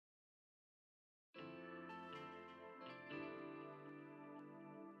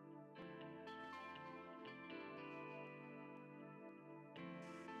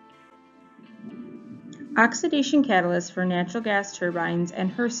Oxidation catalysts for natural gas turbines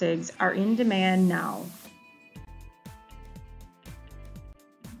and HRSGs are in demand now.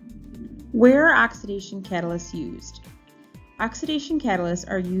 Where are oxidation catalysts used? Oxidation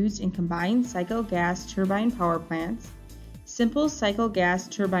catalysts are used in combined cycle gas turbine power plants, simple cycle gas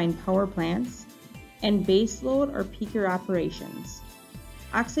turbine power plants, and baseload or peaker operations.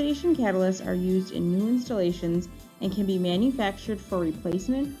 Oxidation catalysts are used in new installations and can be manufactured for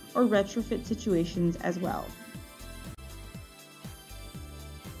replacement or retrofit situations as well.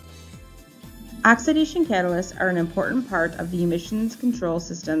 Oxidation catalysts are an important part of the emissions control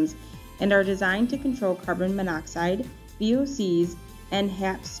systems and are designed to control carbon monoxide, VOCs, and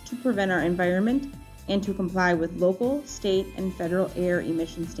HAPs to prevent our environment and to comply with local, state, and federal air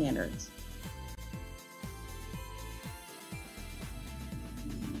emission standards.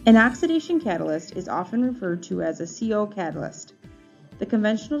 An oxidation catalyst is often referred to as a CO catalyst. The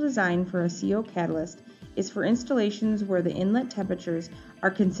conventional design for a CO catalyst is for installations where the inlet temperatures are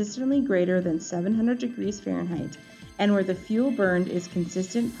consistently greater than 700 degrees Fahrenheit and where the fuel burned is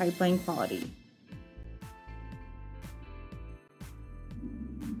consistent pipeline quality.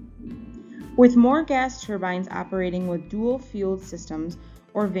 With more gas turbines operating with dual-fueled systems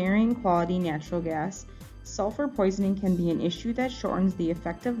or varying quality natural gas, sulfur poisoning can be an issue that shortens the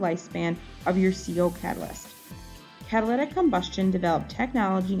effective lifespan of your CO catalyst. Catalytic Combustion developed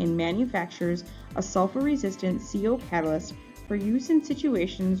technology and manufactures a sulfur-resistant CO catalyst for use in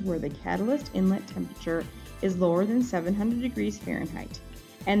situations where the catalyst inlet temperature is lower than 700 degrees Fahrenheit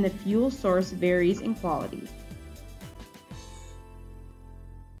and the fuel source varies in quality.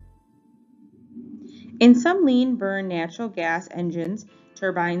 In some lean burn natural gas engines,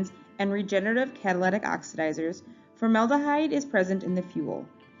 turbines, and regenerative catalytic oxidizers, formaldehyde is present in the fuel.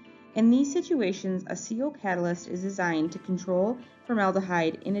 In these situations, a CO catalyst is designed to control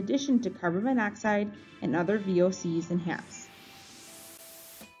formaldehyde in addition to carbon monoxide and other VOCs and HAPs.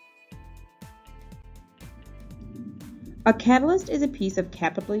 A catalyst is a piece of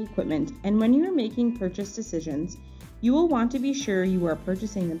capital equipment, and when you are making purchase decisions, you will want to be sure you are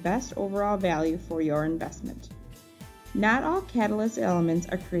purchasing the best overall value for your investment. Not all catalyst elements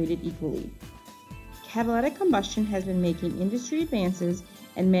are created equally. Catalytic combustion has been making industry advances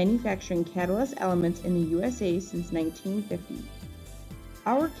and manufacturing catalyst elements in the USA since 1950.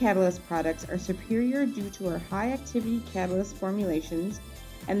 Our catalyst products are superior due to our high-activity catalyst formulations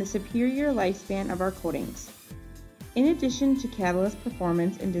and the superior lifespan of our coatings. In addition to catalyst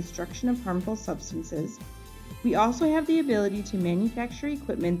performance and destruction of harmful substances, we also have the ability to manufacture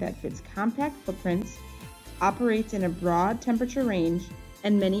equipment that fits compact footprints, operates in a broad temperature range,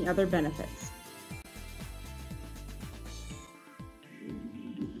 and many other benefits.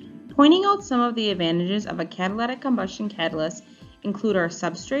 Pointing out some of the advantages of a catalytic combustion catalyst include our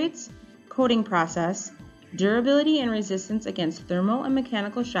substrates, coating process, durability and resistance against thermal and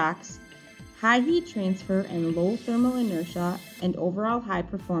mechanical shocks, high heat transfer and low thermal inertia, and overall high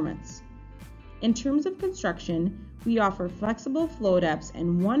performance. In terms of construction, we offer flexible flow depths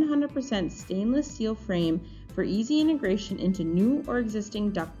and 100% stainless steel frame for easy integration into new or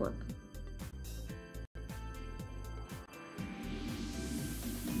existing ductwork.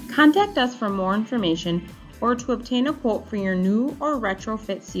 Contact us for more information or to obtain a quote for your new or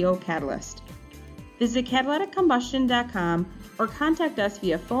retrofit CO catalyst. Visit catalyticcombustion.com or contact us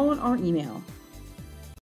via phone or email.